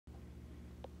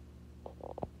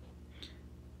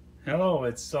Hello,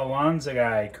 it's Alonza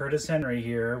guy, Curtis Henry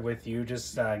here with you.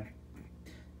 Just gonna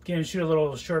shoot a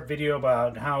little short video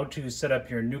about how to set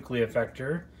up your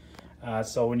Nucleofector.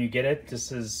 So when you get it,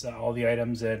 this is all the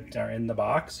items that are in the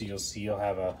box. You'll see you'll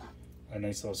have a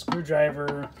nice little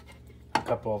screwdriver, a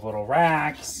couple of little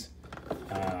racks,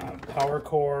 power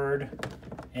cord,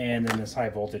 and then this high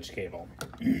voltage cable.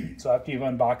 So after you've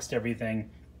unboxed everything,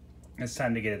 it's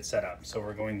time to get it set up. So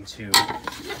we're going to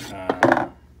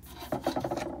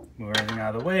move everything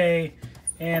out of the way,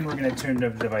 and we're going to turn the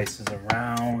devices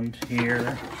around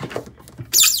here.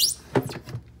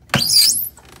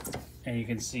 And you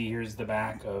can see here's the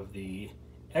back of the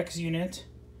X unit,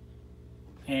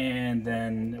 and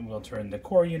then we'll turn the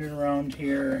core unit around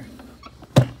here.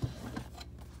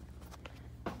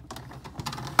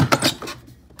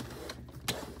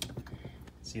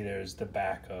 See, there's the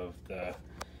back of the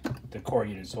core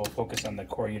unit. So we'll focus on the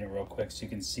core unit real quick. So you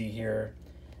can see here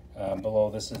below,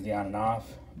 this is the on and off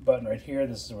button right here.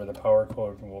 This is where the power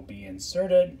cord will be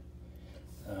inserted,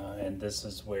 and this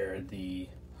is where the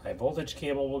high voltage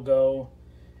cable will go.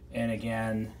 And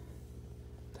again,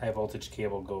 the high voltage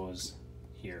cable goes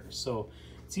here. So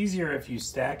it's easier if you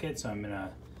stack it. So I'm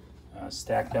gonna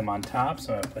stack them on top.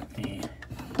 So I put the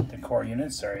core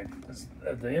unit, sorry,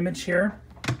 the image here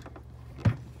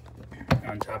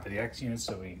on top of the X unit,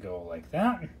 so we go like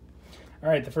that. All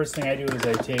right, the first thing I do is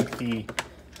I take the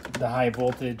high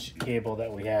voltage cable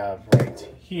that we have right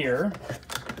here,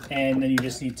 and then you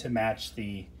just need to match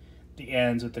the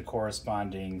ends with the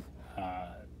corresponding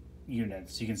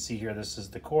units. You can see here this is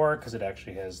the core because it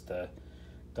actually has the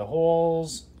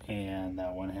holes, and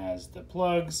that one has the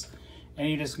plugs, and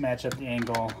you just match up the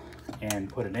angle and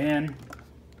put it in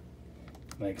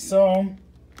like so.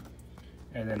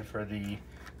 And then for the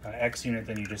X unit,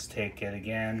 then you just take it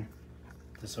again.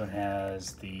 This one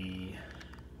has the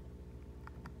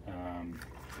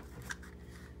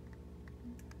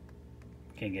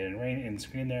can't get it in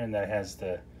screen there, and that has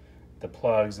the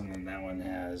plugs, and then that one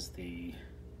has the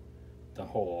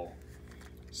hole.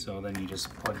 So then you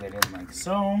just plug it in like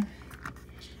so.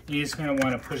 You just kind of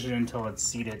want to push it until it's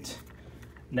seated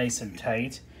nice and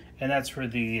tight, and that's where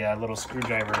the little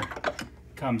screwdriver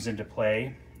comes into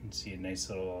play. You can see a nice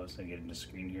little, I was going to get into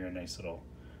screen here, a nice little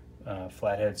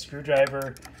flathead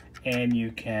screwdriver, and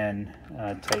you can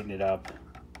tighten it up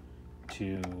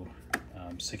to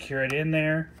secure it in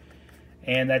there.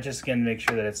 And that just can make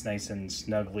sure that it's nice and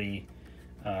snugly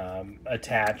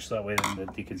attached, so that way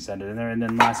that you can send it in there. And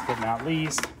then last but not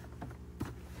least,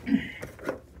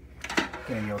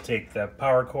 then you'll take the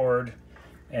power cord,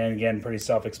 and again, pretty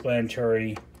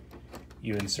self-explanatory.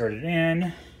 You insert it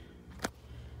in,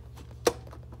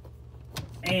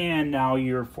 and now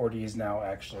your 4D is now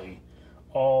actually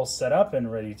all set up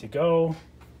and ready to go.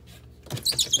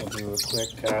 We'll do a quick,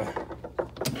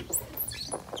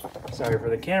 sorry for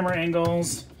the camera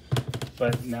angles,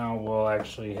 but now we'll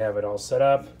actually have it all set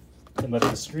up. And lift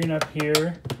the screen up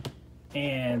here,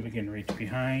 and we can reach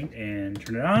behind and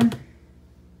turn it on.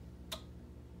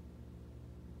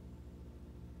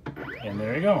 And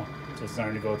there you go. So it's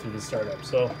starting to go through the startup.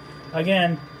 So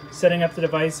again, setting up the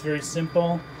device, very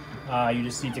simple. You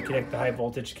just need to connect the high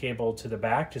voltage cable to the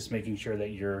back, just making sure that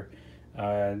you're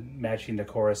matching the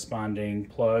corresponding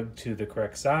plug to the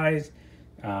correct size.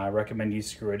 I recommend you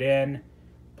screw it in,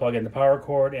 plug in the power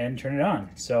cord, and turn it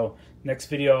on. So next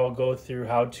video I'll go through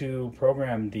how to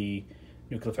program the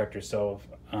Nucleofector. So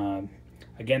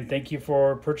again, thank you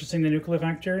for purchasing the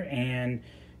Nucleofector, and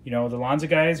you know, the Alonza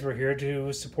guys, we're here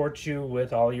to support you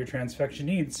with all your transfection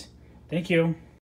needs. Thank you.